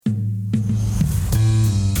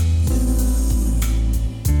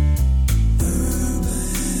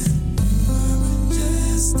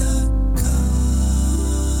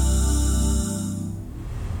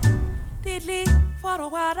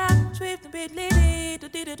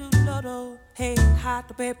do, hey, hot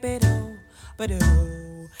to pepe do, but do.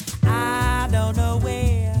 I don't know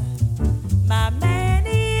where my man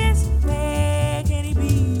is. Where can he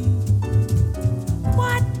be?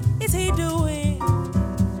 What is he doing?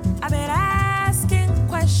 I've been asking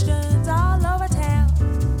questions all over town,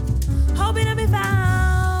 hoping to be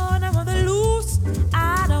found. I'm on the loose.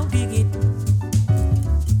 I don't dig it.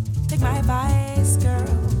 Take my advice,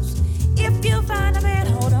 girls. If you find a man,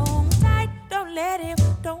 hold on tight. Don't let him,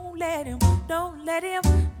 don't let him, don't let him,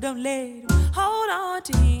 don't let him. Hold on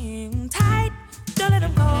to him tight. Don't let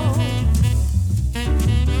him go.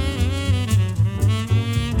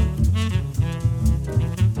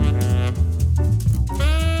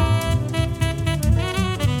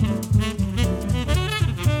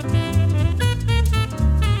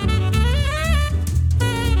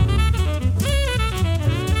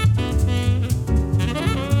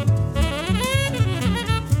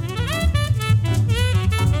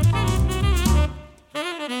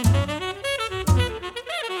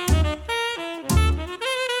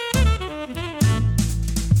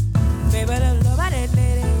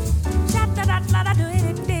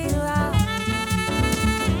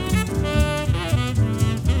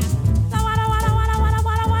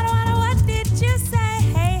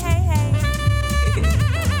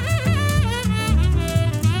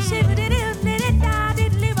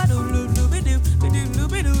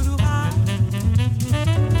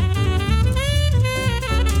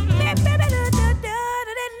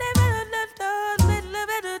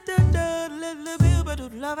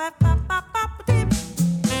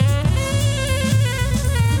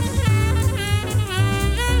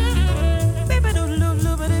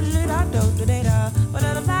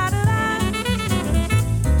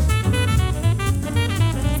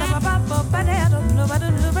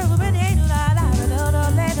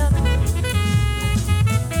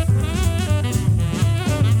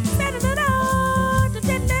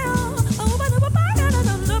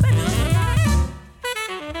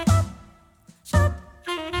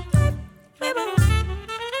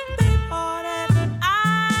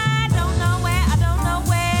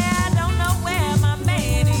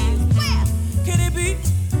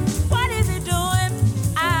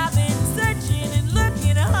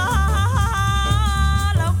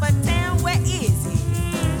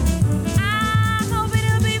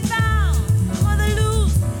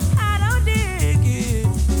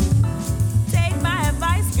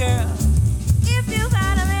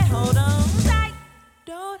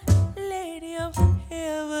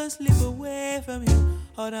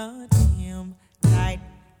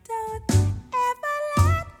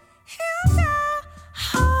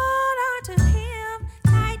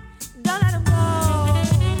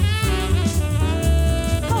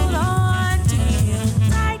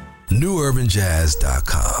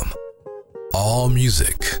 NewUrbanJazz.com. All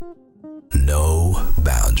music, no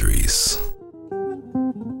boundaries.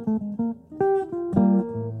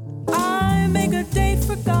 I make a date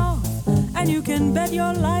for golf, and you can bet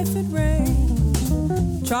your life it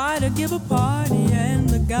rains. Try to give a party, and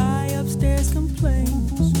the guy upstairs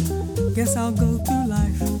complains. Guess I'll go through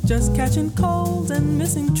life just catching colds and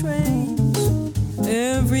missing trains.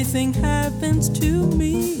 Everything happens to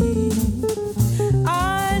me.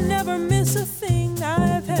 I never miss a thing.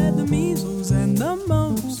 I've had the measles and the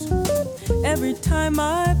mumps. Every time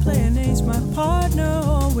I play an ace, my partner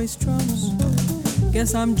always trumps.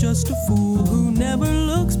 Guess I'm just a fool who never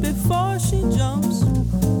looks before she jumps.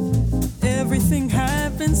 Everything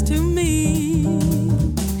happens to me.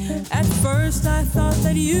 At first I thought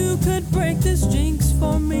that you could break this jinx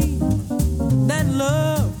for me, that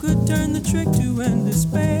love could turn the trick to end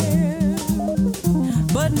despair.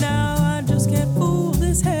 But now I just can't fool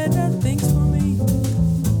this head that thinks for me.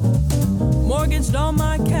 Mortgaged all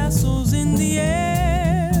my castles in the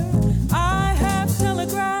air. I have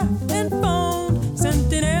telegraphed and phoned,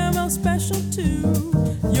 sent an airmail special too.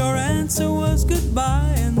 Your answer was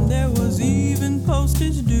goodbye, and there was even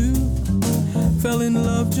postage due. Fell in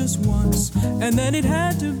love just once, and then it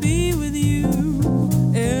had to be with you.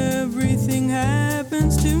 Everything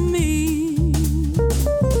happens to me.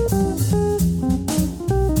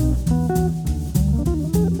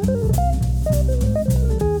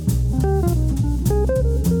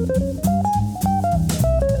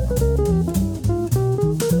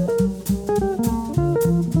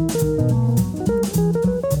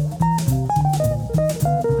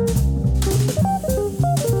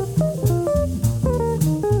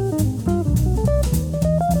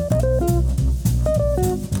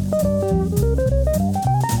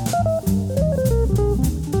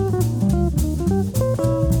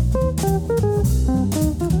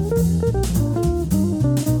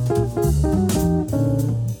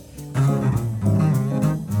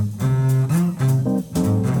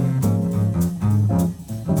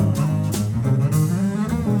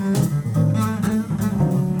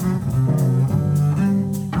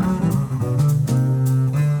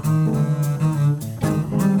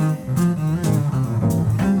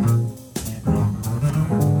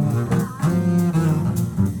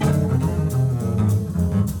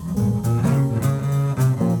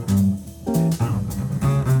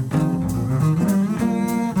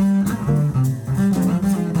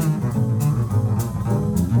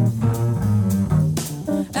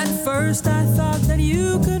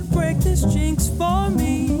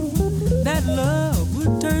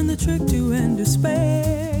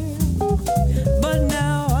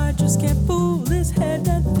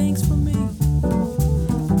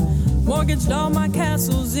 perched all my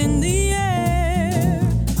castles in the air.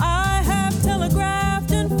 I have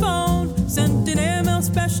telegraphed and phoned, sent an email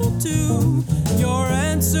special too. Your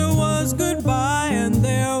answer was goodbye, and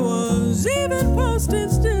there was even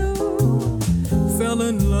postage due. Fell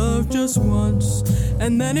in love just once,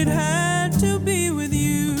 and then it had to be with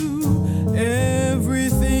you.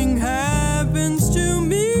 Everything happens to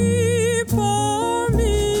me for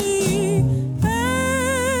me. Everything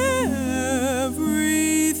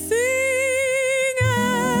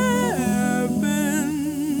happens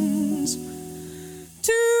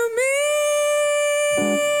to me.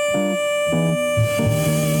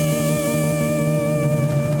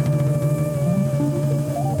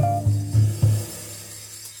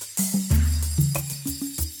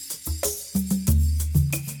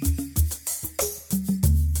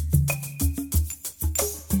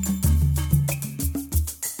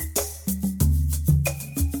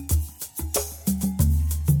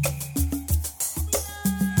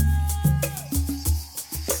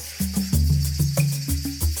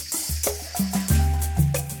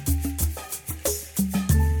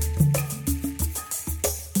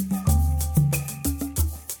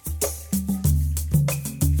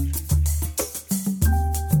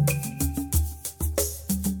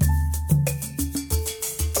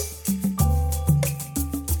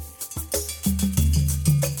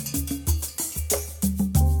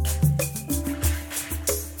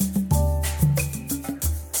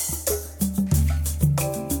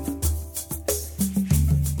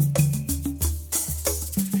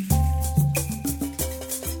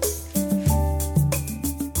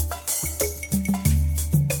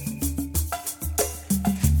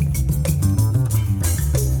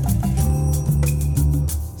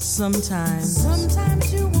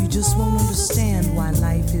 Sometimes you just won't understand why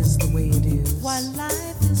life is the way it is. Why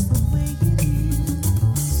life is the way it is.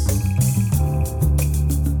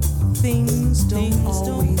 Things don't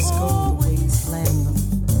always go the way you plan them.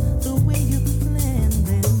 The way you plan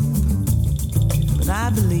them. But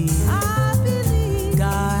I believe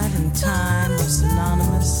God and time are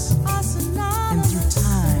synonymous. And through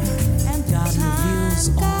time, God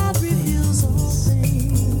reveals all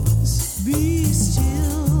things.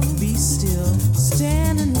 Be still,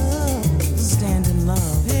 stand in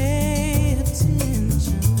love, pay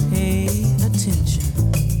attention.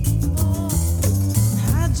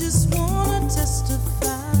 I just wanna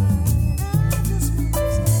testify.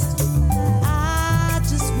 I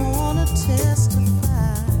just wanna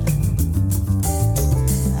testify.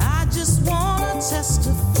 I just wanna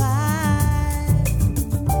testify.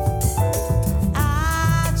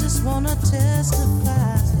 I just wanna testify.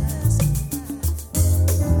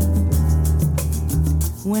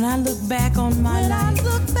 When I look back on my life,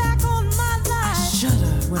 I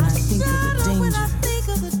shudder when I think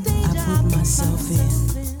of the danger I put myself in.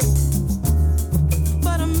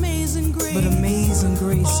 But amazing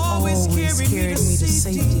grace always carried me to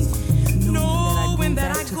safety, knowing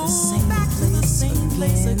that I go back to the same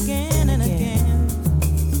place again and again.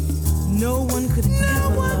 No one could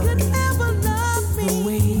ever love me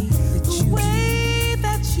the way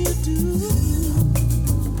that you do.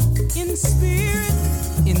 In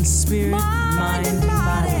spirit, mind, and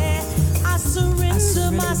body, I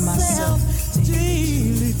surrender myself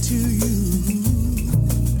daily to you.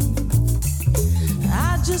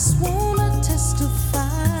 I just wanna testify.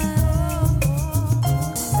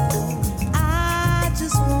 I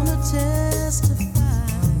just wanna testify.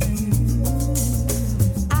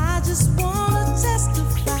 I just wanna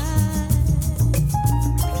testify.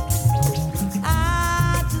 I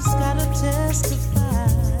just gotta testify.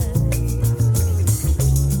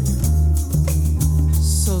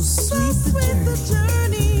 Sweet the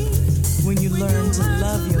journey when you learn to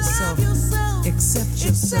love yourself, accept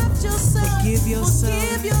yourself, forgive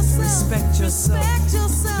yourself, respect yourself,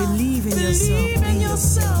 believe in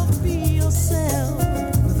yourself, be yourself.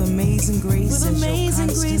 With amazing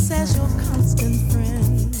grace as your constant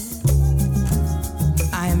friend.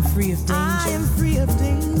 I am free of danger. I am free of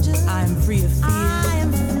danger. I am free of fear. I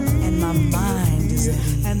am free. And my mind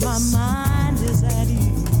is at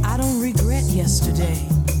ease. I don't regret yesterday.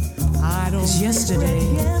 Yesterday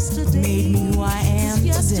made me who I am today.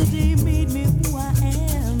 Yesterday made me who I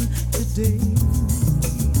am today.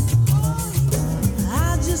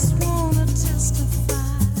 I just wanna testify.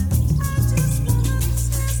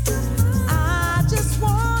 I just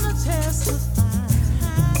wanna testify.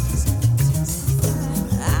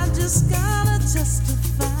 I just gotta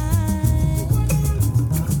testify.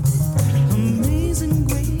 Amazing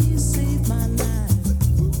grace saved my life.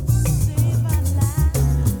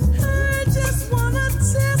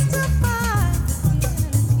 Testify.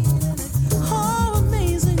 Oh,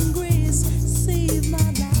 amazing grace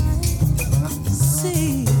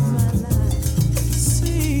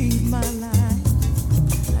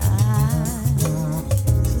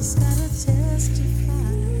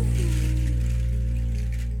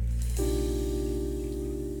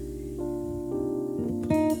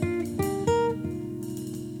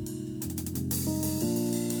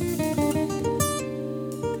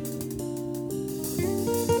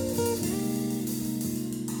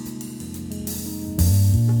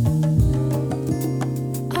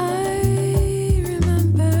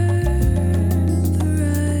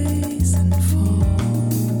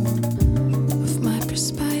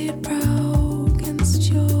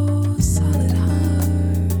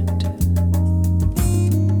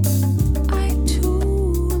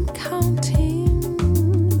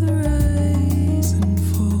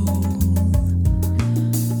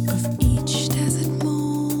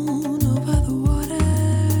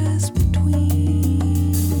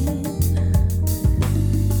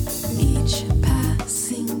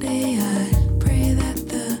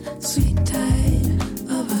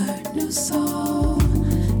new soul.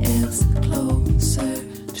 It's closer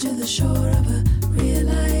to the shore of a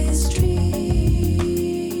realized dream.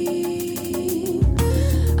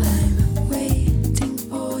 I'm waiting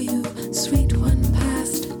for you, sweet one,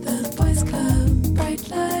 past the boys' club bright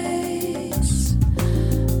lights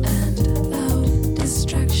and loud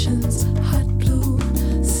distractions, hot blue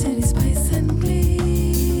city spice and glee.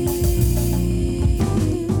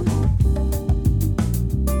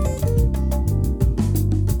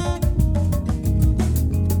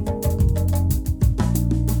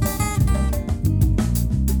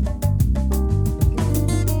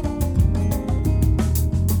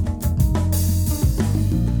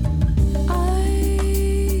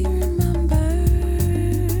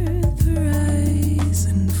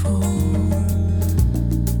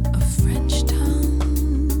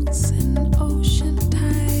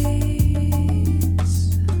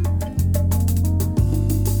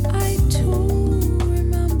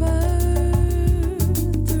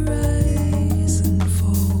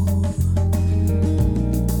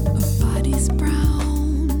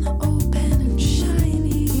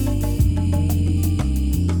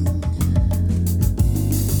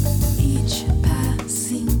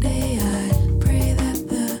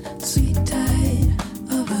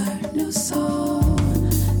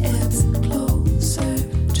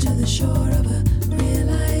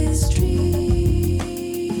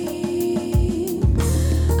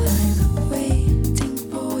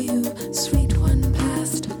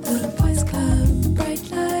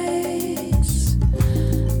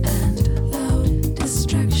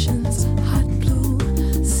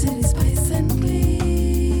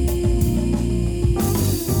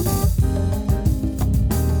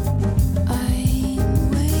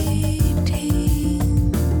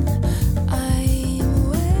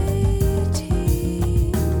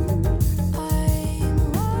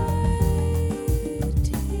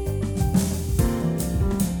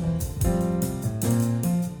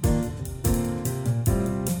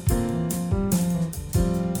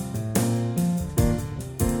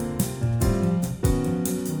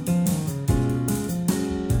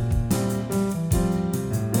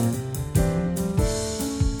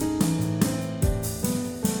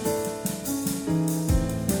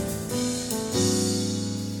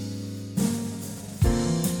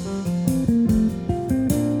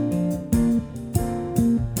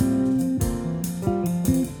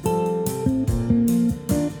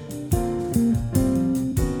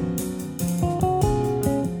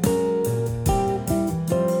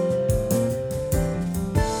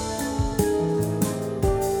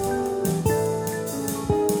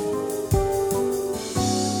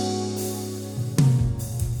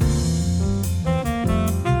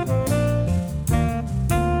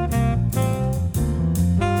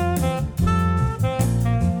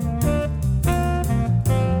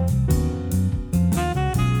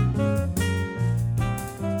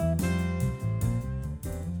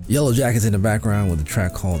 YellowJackets in the background with a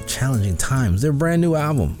track called Challenging Times. Their brand new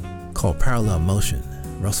album called Parallel Motion.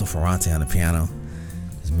 Russell Ferrante on the piano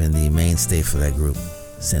has been the mainstay for that group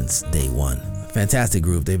since day one. Fantastic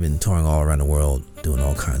group. They've been touring all around the world, doing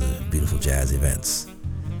all kinds of beautiful jazz events.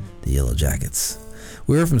 The YellowJackets.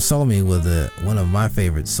 We heard from Somi with one of my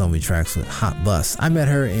favorite Somi tracks with Hot Bus. I met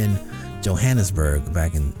her in Johannesburg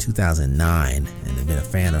back in 2009 and have been a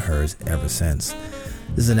fan of hers ever since.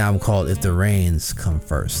 This is an album called If the Rains Come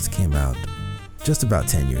First. Came out just about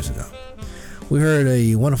 10 years ago. We heard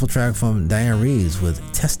a wonderful track from Dianne Reeves with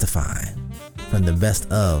Testify from the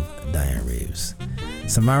Best of Dianne Reeves.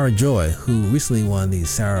 Samara Joy, who recently won the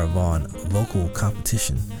Sarah Vaughan Vocal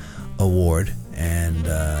Competition Award and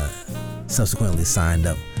subsequently signed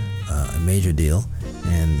up a major deal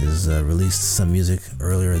and has released some music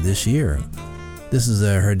earlier this year. This is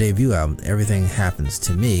her debut album, Everything Happens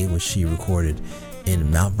to Me, which she recorded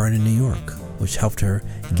in Mount Vernon, New York, which helped her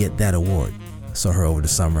get that award. I saw her over the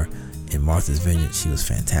summer in Martha's Vineyard. She was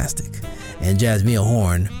fantastic. And Jasmine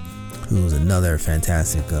Horn, who's another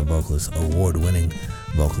fantastic vocalist, award-winning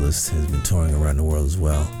vocalist, has been touring around the world as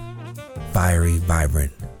well. Fiery,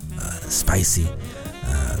 vibrant, spicy.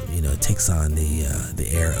 Takes on the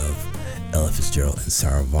air of Ella Fitzgerald and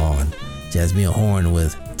Sarah Vaughan. Jasmine Horn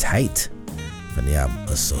with Tight from the album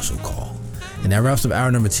A Social Call. And that wraps up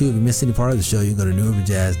hour number 2. If you missed any part of the show, you can go to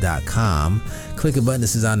newurbanjazz.com, click a button that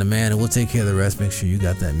says On Demand, and we'll take care of the rest. Make sure you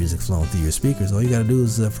got that music flowing through your speakers. All you got to do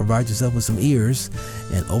is provide yourself with some ears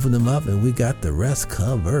and open them up, and we got the rest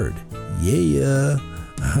covered. Yeah.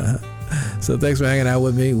 So thanks for hanging out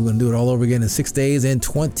with me. We're going to do it all over again in 6 days and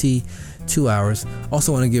 22 hours.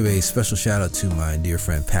 Also want to give a special shout out to my dear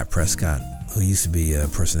friend Pat Prescott, who used to be a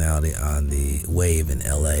personality on the Wave in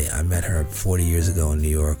LA. I met her 40 years ago in New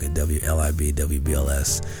York at WLIB,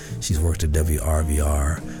 WBLS. She's worked at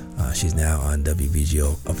WRVR. She's now on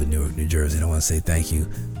WBGO up in Newark, New Jersey. And I want to say thank you,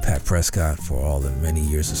 Pat Prescott, for all the many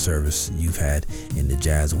years of service you've had in the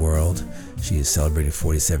jazz world. She is celebrating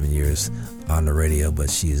 47 years on the radio, but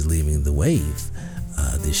she is leaving the Wave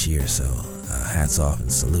this year. So hats off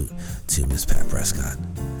and salute to Miss Pat Prescott.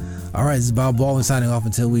 All right, this is Bob Baldwin signing off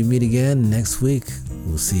until we meet again next week.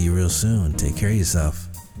 We'll see you real soon. Take care of yourself.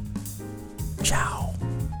 Ciao.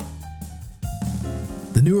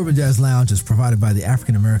 The New Urban Jazz Lounge is provided by the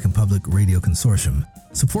African American Public Radio Consortium.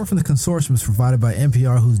 Support from the consortium is provided by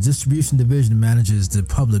NPR, whose distribution division manages the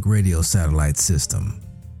public radio satellite system.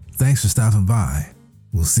 Thanks for stopping by.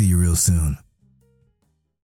 We'll see you real soon.